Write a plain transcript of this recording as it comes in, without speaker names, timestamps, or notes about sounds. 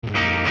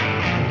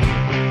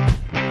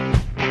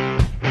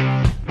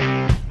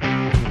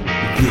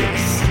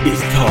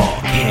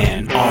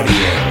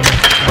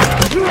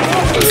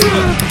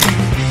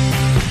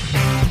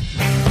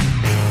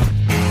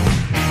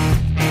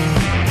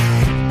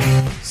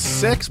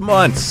6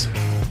 months.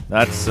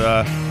 That's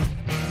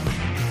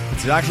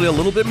it's actually a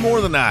little bit more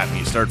than that when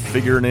you start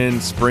figuring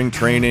in spring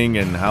training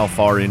and how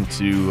far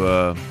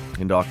into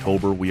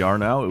October we are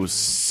now. It was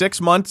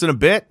 6 months and a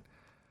bit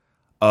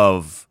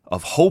of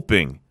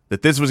hoping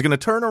that this was going to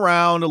turn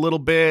around a little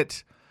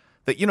bit,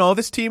 that, you know,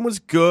 this team was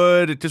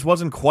good. It just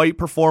wasn't quite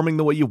performing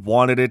the way you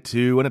wanted it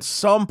to. And at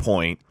some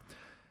point,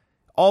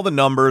 all the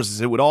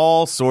numbers, it would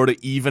all sort of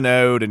even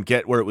out and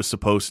get where it was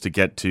supposed to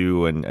get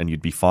to, and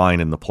you'd be fine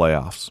in the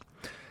playoffs.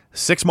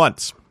 6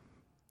 months.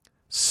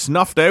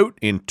 Snuffed out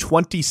in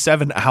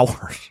 27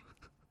 hours.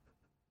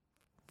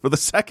 For the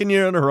second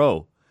year in a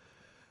row.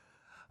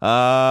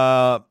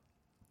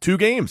 2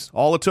 games,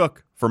 all it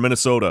took for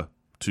Minnesota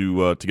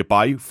to get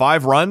by you.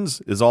 5 runs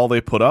is all they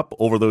put up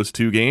over those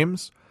 2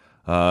 games.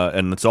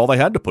 And that's all they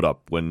had to put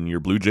up when your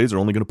Blue Jays are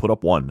only going to put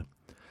up 1.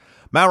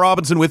 Matt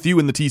Robinson with you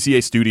in the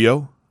TCA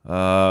studio.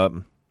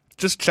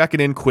 Just checking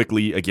in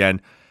quickly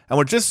again. And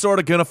we're just sort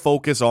of going to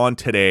focus on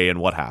today and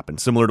what happened,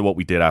 similar to what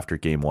we did after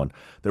Game 1.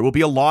 There will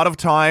be a lot of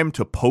time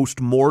to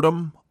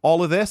post-mortem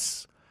all of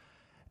this,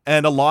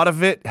 and a lot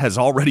of it has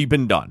already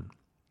been done.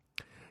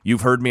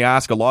 You've heard me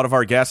ask a lot of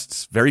our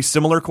guests very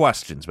similar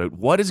questions about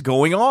what is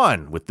going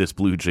on with this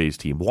Blue Jays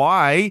team.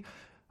 Why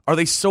are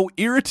they so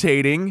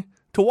irritating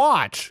to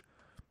watch?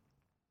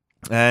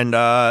 And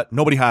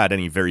nobody had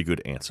any very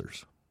good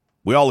answers.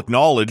 We all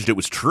acknowledged it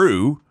was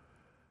true,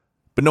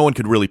 but no one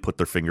could really put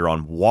their finger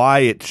on why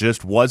it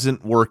just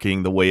wasn't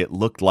working the way it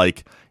looked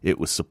like it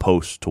was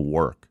supposed to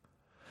work.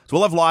 So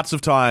we'll have lots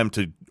of time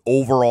to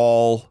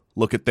overall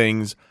look at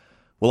things.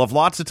 We'll have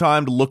lots of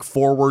time to look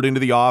forward into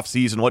the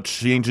offseason, what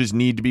changes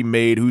need to be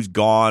made, who's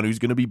gone, who's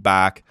going to be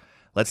back.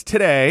 Let's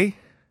today,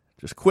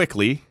 just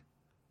quickly,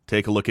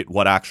 take a look at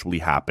what actually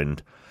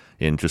happened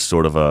in just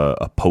sort of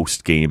a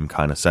post-game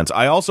kind of sense.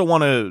 I also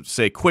want to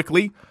say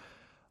quickly,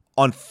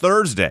 on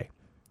Thursday,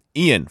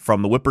 Ian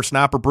from the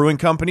Whippersnapper Brewing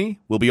Company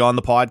will be on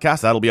the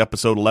podcast. That'll be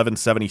episode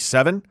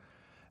 1177.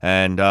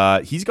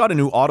 And he's got a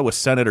new Ottawa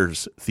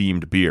Senators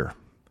themed beer.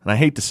 And I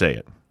hate to say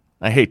it.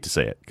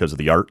 Because of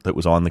the art that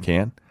was on the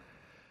can.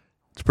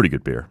 It's a pretty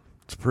good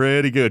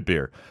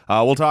beer.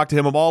 We'll talk to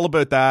him all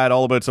about that,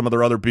 all about some of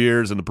their other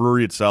beers and the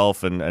brewery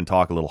itself, and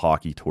talk a little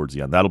hockey towards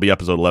the end. That'll be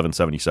episode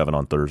 1177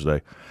 on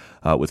Thursday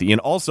with Ian.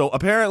 Also,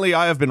 apparently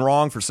I have been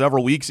wrong for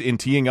several weeks in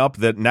teeing up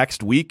that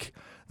next week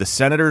the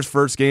Senators'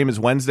 first game is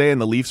Wednesday and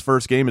the Leafs'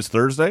 first game is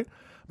Thursday.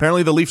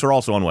 Apparently the Leafs are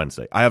also on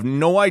Wednesday. I have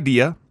no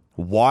idea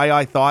why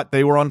I thought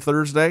they were on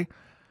Thursday,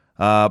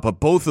 but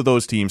both of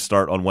those teams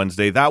start on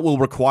Wednesday. That will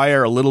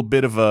require a little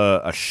bit of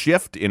a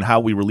shift in how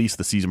we release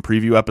the season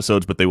preview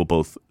episodes, but they will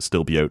both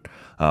still be out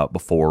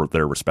before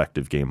their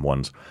respective game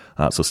ones.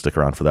 So stick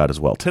around for that as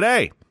well.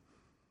 Today,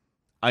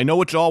 I know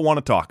what y'all want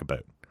to talk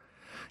about.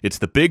 It's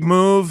the big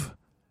move.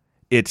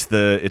 It's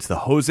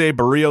the Jose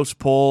Barrios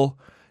pull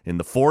in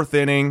the 4th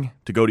inning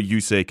to go to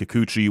Yusei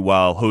Kikuchi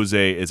while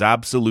Jose is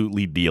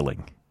absolutely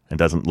dealing and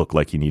doesn't look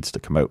like he needs to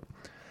come out.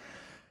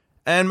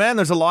 And man,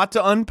 there's a lot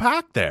to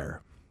unpack there.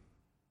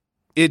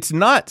 It's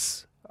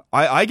nuts.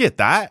 I get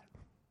that.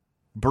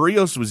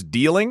 Barrios was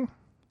dealing,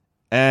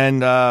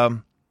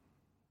 and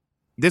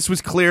this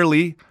was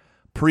clearly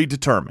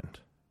predetermined.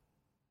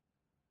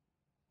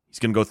 He's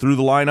going to go through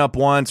the lineup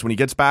once. When he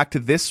gets back to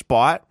this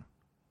spot,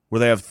 where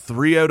they have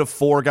 3 out of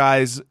 4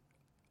 guys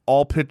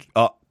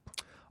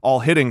all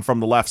hitting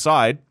from the left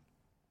side,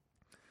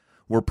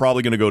 we're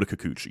probably going to go to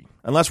Kikuchi.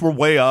 Unless we're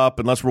way up,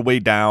 unless we're way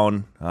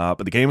down.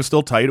 But the game was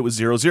still tight. It was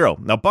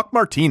 0-0. Now, Buck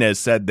Martinez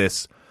said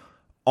this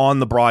on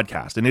the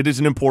broadcast, and it is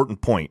an important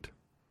point.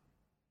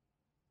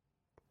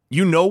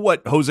 You know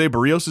what Jose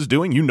Barrios is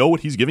doing? You know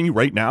what he's giving you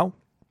right now?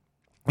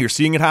 You're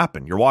seeing it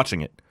happen. You're watching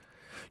it.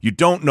 You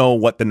don't know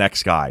what the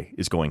next guy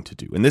is going to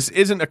do. And this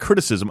isn't a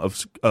criticism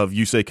of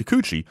Yusei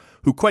Kikuchi,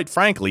 who, quite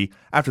frankly,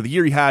 after the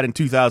year he had in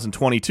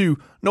 2022,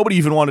 nobody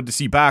even wanted to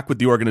see back with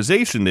the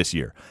organization this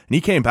year. And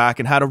he came back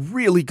and had a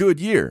really good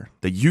year.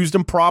 They used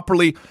him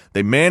properly.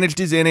 They managed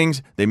his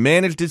innings. They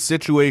managed his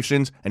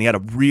situations. And he had a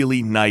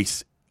really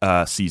nice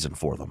season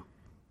for them.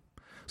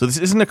 So this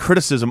isn't a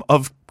criticism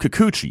of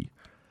Kikuchi.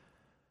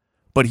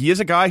 But he is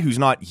a guy who's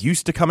not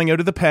used to coming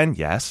out of the pen.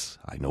 Yes,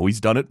 I know he's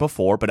done it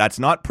before, but that's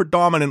not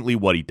predominantly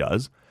what he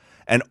does.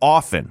 And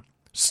often,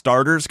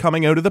 starters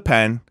coming out of the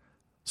pen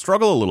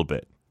struggle a little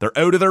bit. They're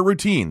out of their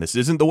routine. This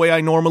isn't the way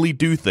I normally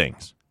do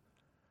things.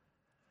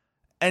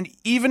 And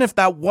even if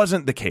that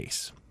wasn't the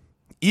case,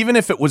 even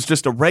if it was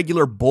just a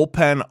regular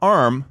bullpen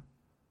arm,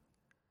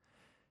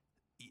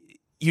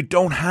 you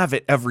don't have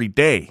it every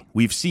day.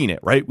 We've seen it,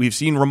 right? We've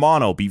seen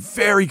Romano be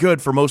very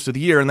good for most of the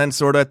year, and then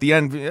sort of at the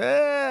end,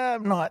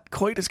 I'm not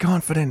quite as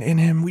confident in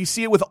him. We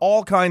see it with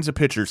all kinds of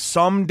pitchers.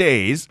 Some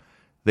days,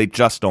 they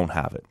just don't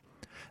have it.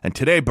 And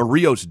today,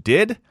 Barrios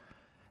did,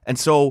 and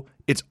so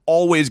it's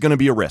always going to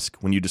be a risk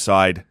when you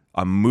decide,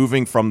 I'm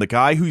moving from the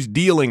guy who's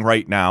dealing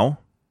right now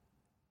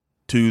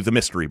to the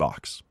mystery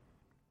box.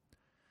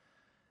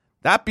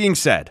 That being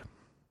said,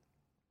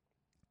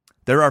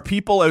 there are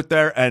people out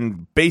there,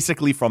 and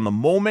basically from the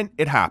moment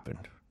it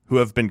happened, who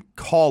have been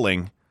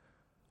calling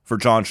for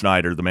John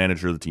Schneider, the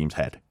manager of the team's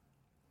head.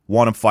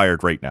 want him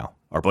fired right now.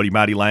 Our buddy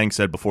Matty Lang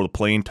said before the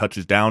plane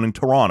touches down in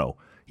Toronto,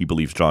 he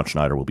believes John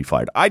Schneider will be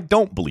fired. I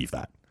don't believe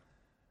that.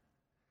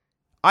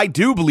 I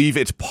do believe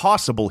it's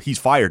possible he's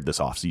fired this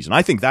offseason.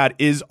 I think that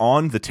is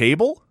on the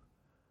table,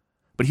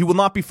 but he will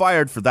not be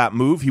fired for that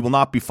move. He will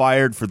not be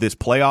fired for this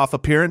playoff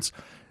appearance.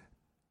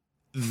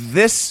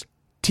 This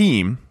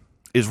team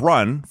is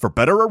run, for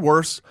better or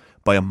worse,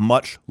 by a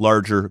much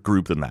larger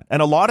group than that.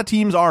 And a lot of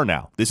teams are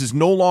now. This is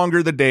no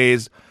longer the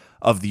days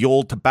of the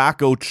old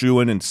tobacco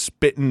chewing and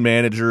spitting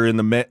manager in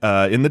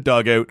the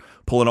dugout,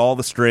 pulling all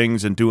the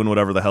strings and doing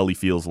whatever the hell he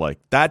feels like.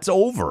 That's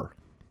over.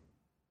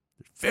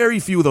 Very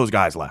few of those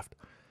guys left.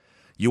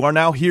 You are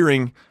now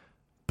hearing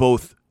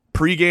both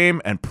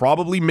pregame and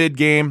probably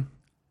midgame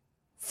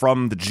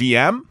from the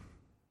GM,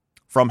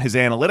 from his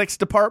analytics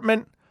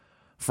department,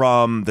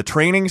 from the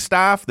training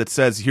staff that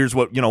says, here's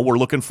what we're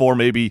looking for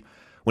maybe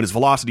when his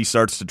velocity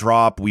starts to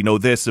drop. We know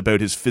this about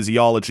his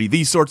physiology,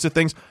 these sorts of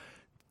things.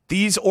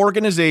 These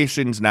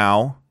organizations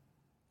now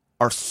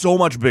are so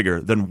much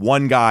bigger than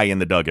one guy in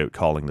the dugout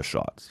calling the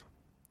shots.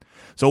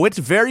 So it's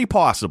very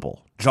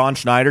possible John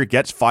Schneider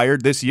gets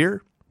fired this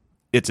year.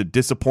 It's a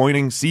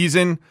disappointing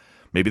season.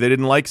 Maybe they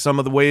didn't like some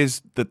of the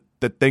ways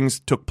that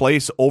things took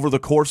place over the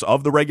course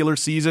of the regular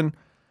season,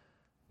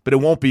 but it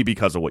won't be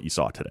because of what you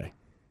saw today.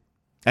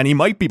 And he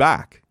might be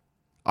back.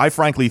 I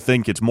frankly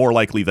think it's more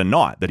likely than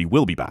not that he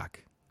will be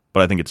back,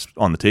 but I think it's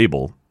on the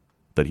table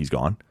that he's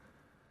gone.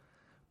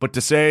 But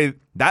to say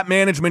that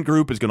management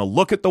group is going to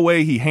look at the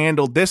way he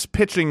handled this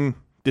pitching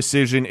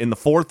decision in the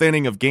fourth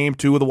inning of Game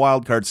 2 of the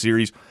Wild Card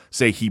Series,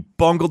 say he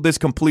bungled this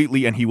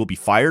completely and he will be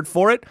fired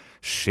for it,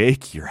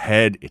 shake your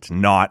head. It's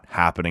not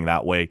happening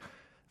that way.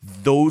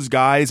 Those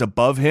guys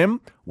above him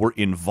were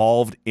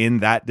involved in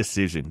that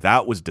decision.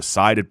 That was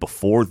decided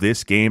before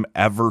this game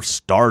ever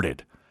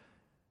started.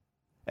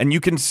 And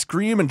you can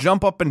scream and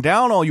jump up and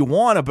down all you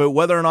want about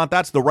whether or not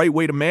that's the right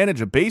way to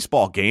manage a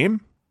baseball game.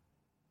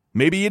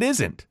 Maybe it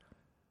isn't.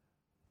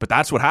 But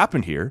that's what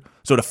happened here.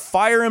 So to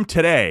fire him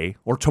today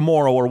or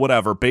tomorrow or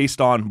whatever based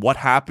on what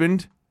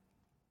happened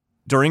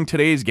during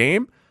today's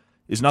game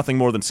is nothing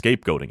more than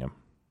scapegoating him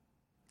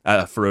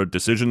for a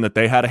decision that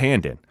they had a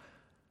hand in.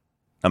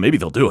 Now, maybe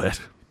they'll do it.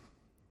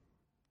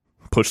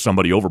 Push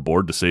somebody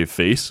overboard to save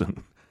face,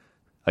 and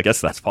I guess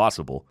that's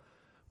possible.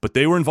 But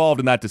they were involved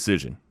in that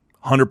decision.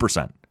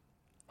 100%.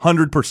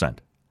 100%.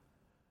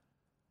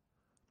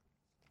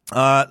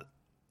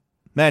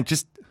 Man,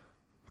 just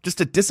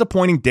a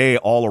disappointing day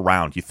all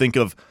around. You think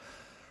of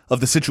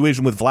the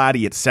situation with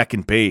Vladdy at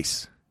second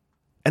base.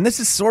 And this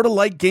is sort of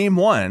like Game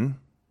 1,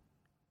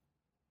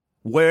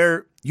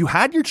 where you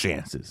had your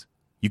chances.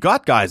 You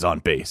got guys on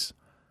base.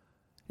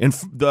 In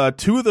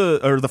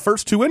the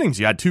first two innings,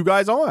 you had two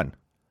guys on.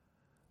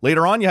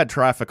 Later on, you had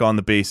traffic on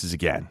the bases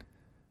again.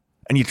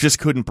 And you just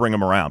couldn't bring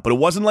them around. But it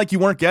wasn't like you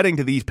weren't getting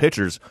to these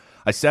pitchers.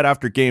 I said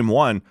after Game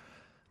 1,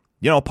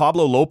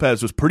 Pablo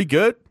Lopez was pretty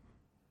good,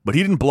 but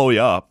he didn't blow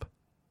you up.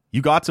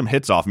 You got some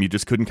hits off him, you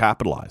just couldn't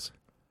capitalize.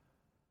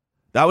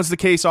 That was the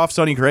case off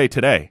Sonny Gray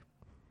today.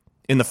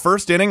 In the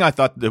first inning, I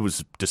thought it was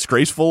a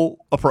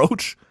disgraceful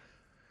approach.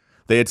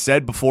 They had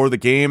said before the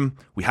game,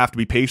 we have to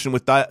be patient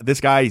with this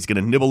guy. He's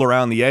going to nibble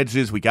around the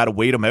edges. We got to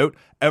wait him out.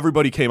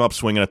 Everybody came up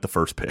swinging at the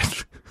first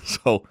pitch.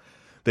 So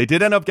they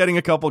did end up getting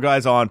a couple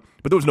guys on,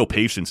 but there was no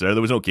patience there.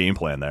 There was no game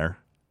plan there.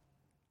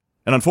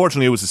 And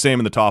unfortunately, it was the same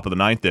in the top of the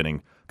ninth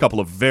inning. A couple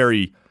of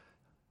very,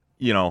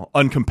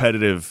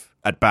 uncompetitive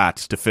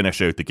at-bats to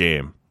finish out the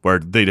game where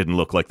they didn't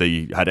look like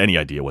they had any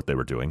idea what they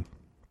were doing.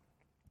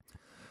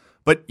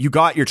 But you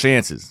got your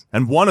chances.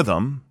 And one of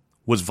them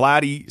was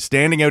Vladdy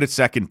standing out at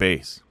second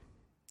base.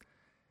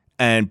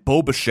 And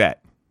Bo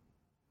Bichette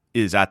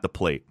is at the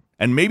plate.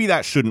 And maybe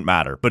that shouldn't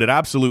matter, but it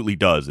absolutely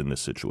does in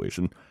this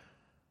situation.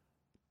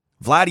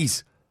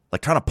 Vladdy's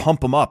trying to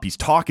pump him up. He's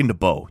talking to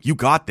Bo. You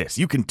got this.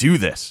 You can do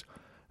this.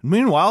 And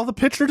meanwhile, the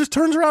pitcher just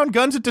turns around,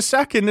 guns it to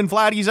second, and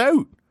Vladdy's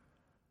out.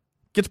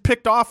 Gets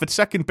picked off at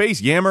second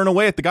base, yammering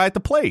away at the guy at the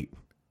plate.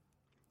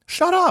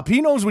 Shut up.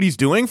 He knows what he's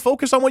doing.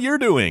 Focus on what you're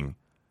doing.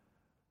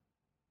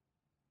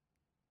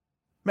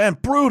 Man,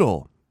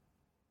 brutal.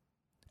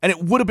 And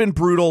it would have been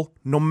brutal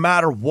no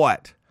matter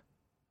what.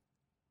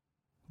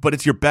 But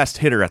it's your best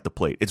hitter at the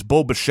plate. It's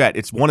Bo Bichette.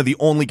 It's one of the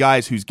only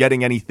guys who's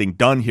getting anything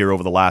done here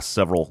over the last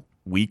several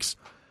weeks.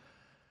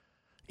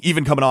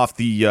 Even coming off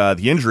the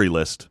injury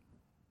list,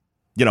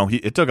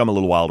 it took him a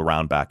little while to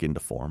round back into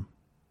form.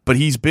 But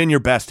he's been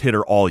your best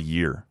hitter all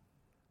year.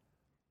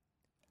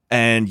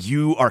 And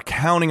you are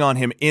counting on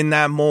him in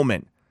that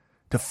moment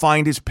to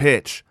find his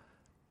pitch.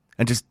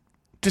 And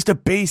just a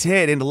base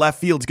hit into left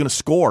field is going to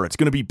score. It's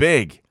going to be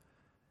big.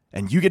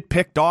 And you get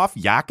picked off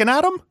yakking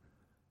at him?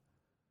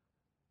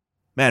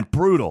 Man,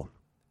 brutal.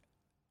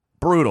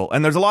 Brutal.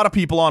 And there's a lot of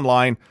people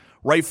online,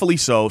 rightfully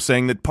so,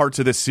 saying that parts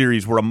of this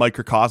series were a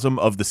microcosm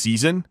of the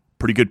season.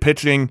 Pretty good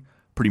pitching,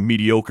 pretty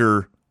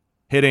mediocre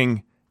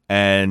hitting,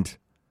 and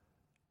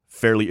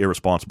fairly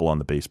irresponsible on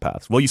the base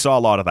paths. Well, you saw a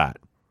lot of that.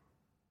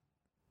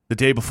 The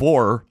day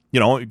before,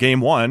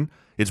 Game 1,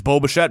 it's Bo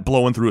Bichette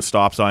blowing through a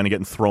stop sign and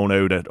getting thrown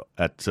out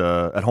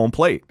at home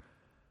plate.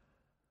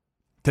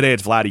 Today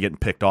it's Vladdy getting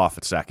picked off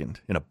at second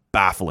in a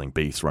baffling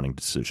base running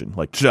decision.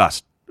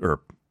 Or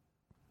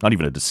not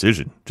even a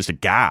decision, just a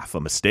gaffe, a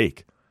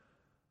mistake.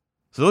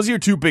 So those are your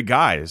two big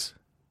guys.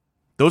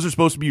 Those are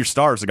supposed to be your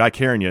stars, the guy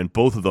carrying you, and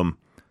both of them,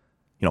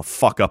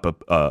 fuck up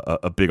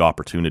a big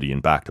opportunity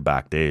in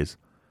back-to-back days.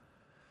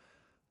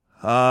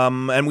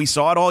 And we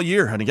saw it all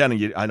year. And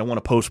again, I don't want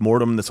to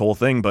post-mortem this whole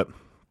thing, but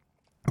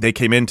they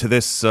came into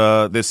this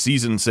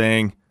season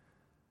saying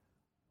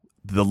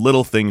the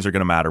little things are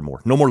going to matter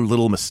more. No more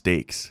little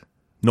mistakes.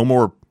 No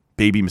more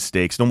baby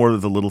mistakes. No more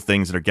of the little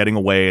things that are getting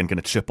away and going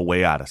to chip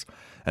away at us.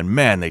 And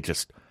man, they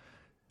just,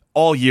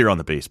 all year on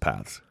the base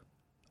paths,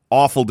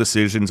 awful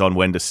decisions on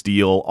when to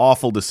steal,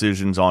 awful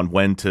decisions on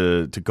when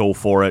to go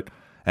for it.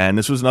 And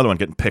this was another one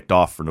getting picked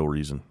off for no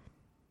reason.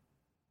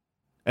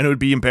 And it would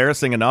be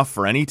embarrassing enough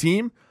for any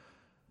team,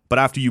 but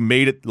after you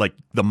made it like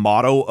the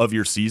motto of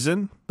your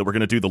season, that we're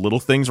going to do the little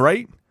things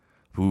right,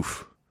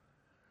 oof,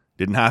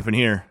 didn't happen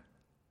here.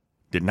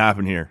 Didn't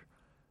happen here.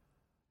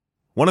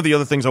 One of the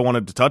other things I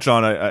wanted to touch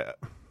on, and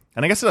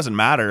I guess it doesn't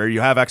matter,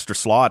 you have extra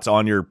slots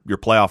on your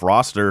playoff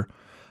roster.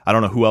 I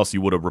don't know who else you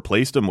would have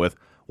replaced him with.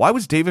 Why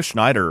was Davis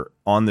Schneider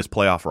on this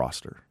playoff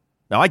roster?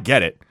 Now, I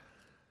get it.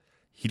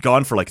 He'd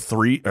gone for like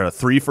three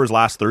for his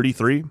last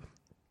 33,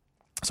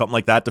 something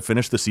like that to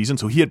finish the season,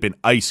 so he had been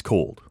ice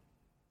cold.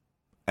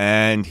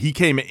 And he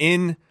came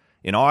in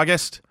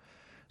August,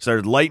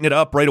 started lighting it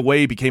up right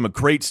away, became a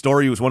great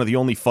story. He was one of the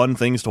only fun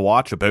things to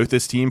watch about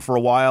this team for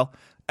a while.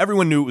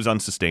 Everyone knew it was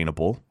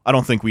unsustainable. I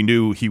don't think we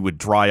knew he would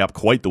dry up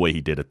quite the way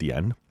he did at the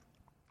end.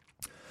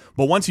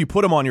 But once you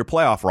put him on your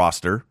playoff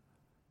roster,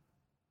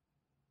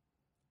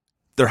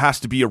 there has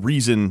to be a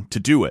reason to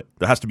do it.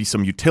 There has to be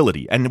some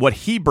utility. And what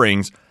he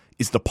brings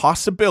is the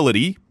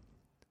possibility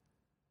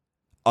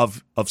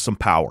of some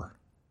power,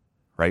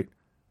 right?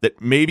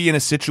 That maybe in a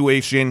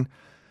situation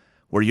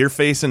where you're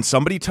facing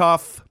somebody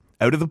tough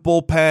out of the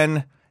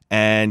bullpen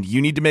and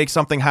you need to make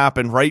something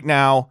happen right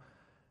now,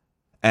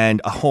 and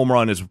a home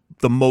run is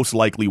the most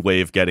likely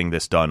way of getting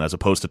this done, as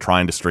opposed to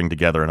trying to string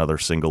together another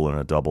single and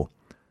a double.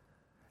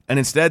 And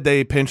instead,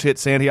 they pinch hit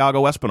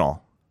Santiago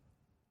Espinal.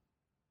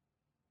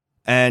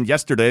 And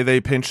yesterday, they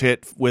pinch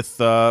hit with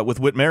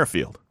Whit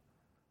Merrifield.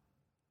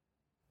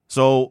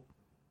 So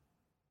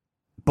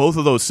both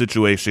of those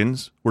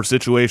situations were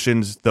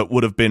situations that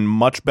would have been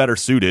much better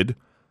suited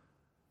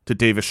to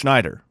Davis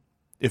Schneider,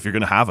 if you're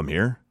going to have him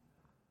here.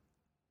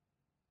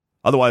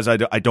 Otherwise, I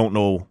don't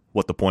know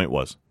what the point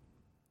was.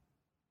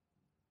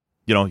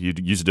 You'd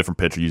use a different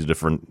pitcher,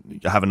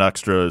 have an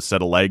extra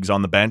set of legs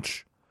on the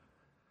bench.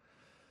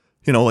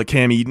 Like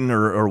Cam Eden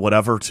or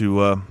whatever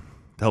to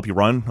help you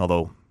run,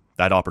 although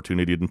that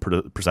opportunity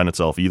didn't present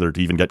itself either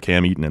to even get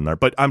Cam Eden in there.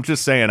 But I'm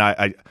just saying,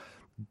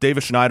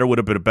 Davis Schneider would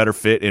have been a better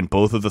fit in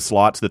both of the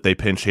slots that they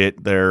pinch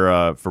hit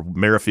there for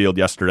Merrifield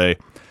yesterday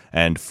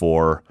and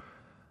for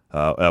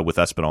with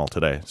Espinal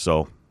today.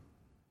 So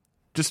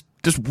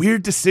just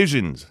weird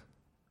decisions.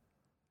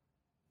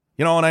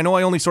 And I know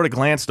I only sort of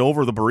glanced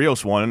over the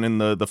Barrios one in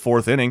the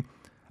fourth inning.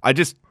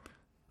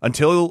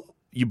 Until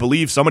you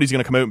believe somebody's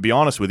going to come out and be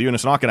honest with you, and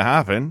it's not going to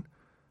happen,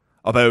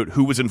 about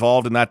who was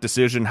involved in that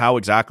decision, how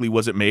exactly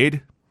was it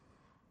made,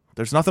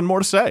 there's nothing more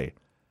to say.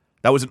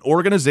 That was an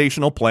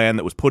organizational plan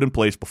that was put in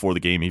place before the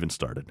game even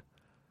started.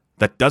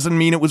 That doesn't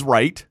mean it was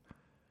right.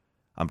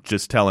 I'm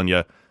just telling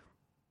you,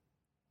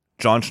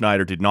 John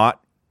Schneider did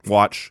not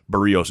watch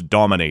Barrios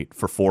dominate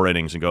for 4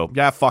 innings and go,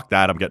 yeah, fuck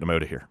that, I'm getting him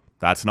out of here.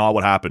 That's not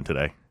what happened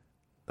today.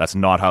 That's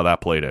not how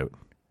that played out.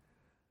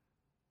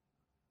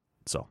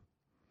 So,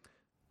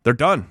 they're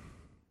done.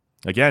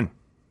 Again.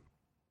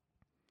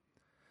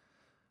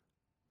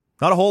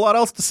 Not a whole lot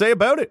else to say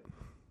about it.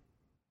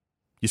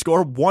 You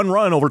score 1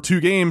 run over 2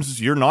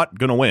 games, you're not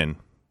going to win.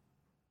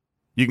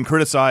 You can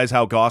criticize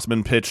how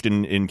Gausman pitched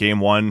in game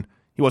 1.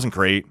 He wasn't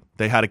great.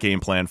 They had a game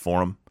plan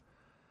for him.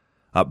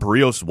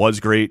 Barrios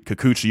was great.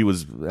 Kikuchi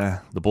was,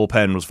 the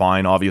bullpen was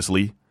fine,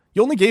 obviously.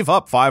 You only gave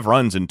up 5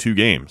 runs in 2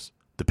 games.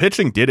 The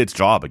pitching did its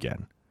job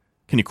again.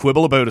 Can you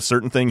quibble about a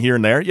certain thing here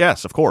and there?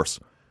 Yes, of course.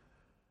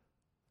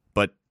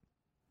 But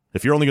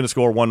if you're only going to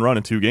score 1 run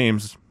in 2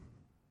 games,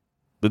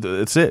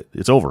 that's it.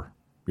 It's over.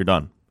 You're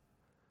done.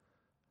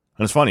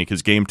 And it's funny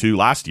because game 2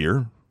 last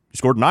year, you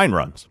scored 9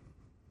 runs.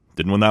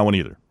 Didn't win that one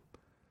either.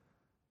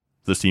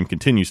 This team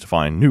continues to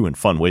find new and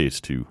fun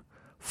ways to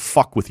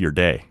fuck with your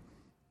day.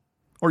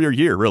 Or your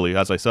year, really,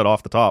 as I said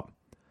off the top.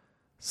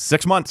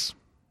 6 months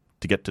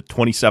to get to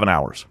 27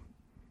 hours.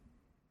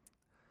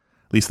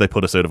 At least they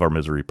put us out of our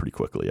misery pretty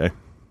quickly, eh?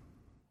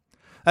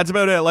 That's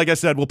about it. Like I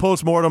said, we'll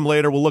post-mortem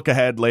later. We'll look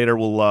ahead later.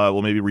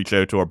 We'll maybe reach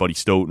out to our buddy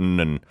Stoughton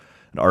and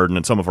Arden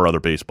and some of our other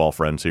baseball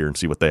friends here and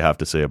see what they have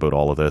to say about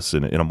all of this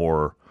in a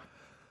more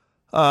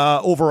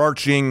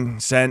overarching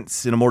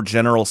sense, in a more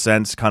general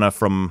sense, kind of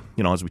from,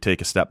 as we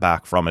take a step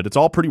back from it. It's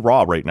all pretty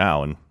raw right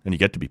now, and you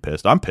get to be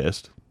pissed. I'm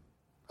pissed.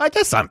 I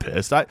guess I'm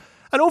pissed. I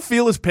don't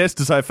feel as pissed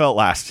as I felt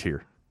last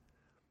year.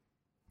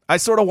 I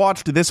sort of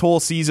watched this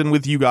whole season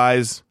with you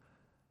guys,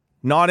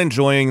 not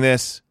enjoying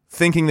this,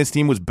 thinking this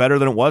team was better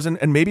than it was,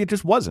 and maybe it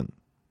just wasn't,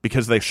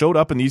 because they showed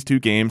up in these 2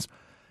 games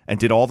and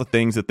did all the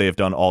things that they have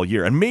done all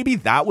year. And maybe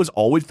that was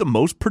always the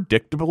most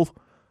predictable.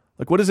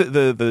 Like, what is it?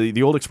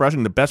 The old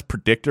expression, the best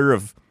predictor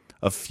of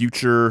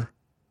future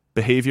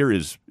behavior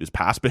is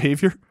past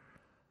behavior.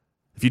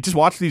 If you just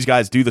watch these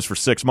guys do this for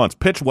 6 months,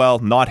 pitch well,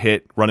 not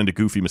hit, run into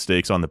goofy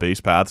mistakes on the base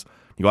paths,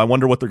 you go, I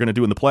wonder what they're going to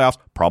do in the playoffs.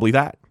 Probably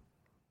that.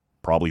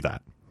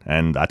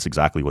 And that's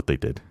exactly what they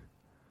did.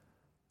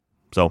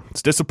 So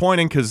it's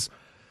disappointing because,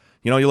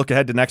 you look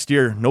ahead to next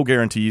year, no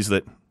guarantees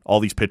that all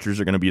these pitchers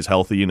are going to be as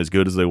healthy and as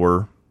good as they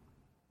were.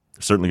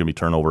 There's certainly going to be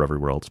turnover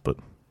everywhere else, but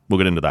we'll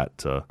get into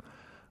that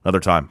another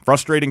time.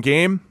 Frustrating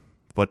game,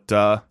 but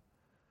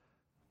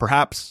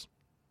perhaps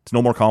it's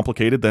no more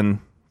complicated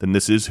than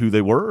this is who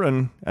they were,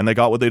 and they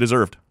got what they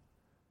deserved.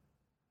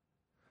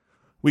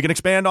 We can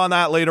expand on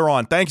that later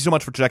on. Thank you so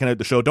much for checking out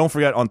the show. Don't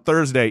forget, on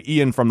Thursday,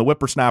 Ian from the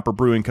Whippersnapper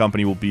Brewing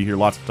Company will be here.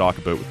 Lots to talk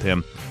about with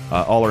him.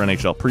 All our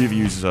NHL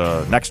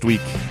previews next week.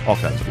 All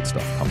kinds of good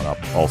stuff coming up.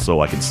 Also,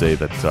 I can say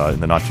that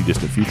in the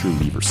not-too-distant future,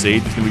 Lever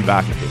Sage is going to be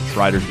back. David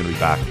Schreider's going to be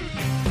back.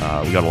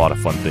 We got a lot of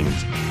fun things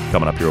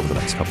coming up here over the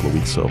next couple of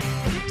weeks, so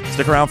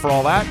stick around for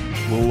all that.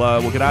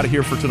 We'll get out of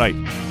here for tonight.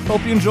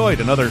 Hope you enjoyed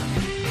another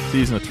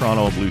season of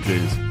Toronto Blue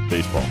Jays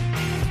baseball.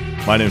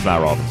 My name is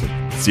Matt Robinson.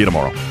 See you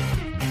tomorrow.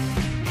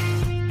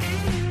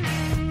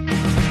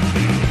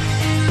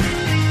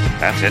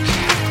 That's it.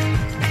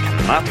 I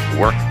cannot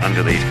work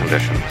under these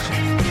conditions.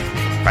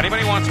 If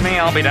anybody wants me,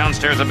 I'll be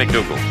downstairs at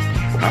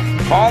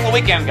McDougal's. Call the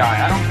weekend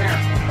guy. I don't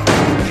care.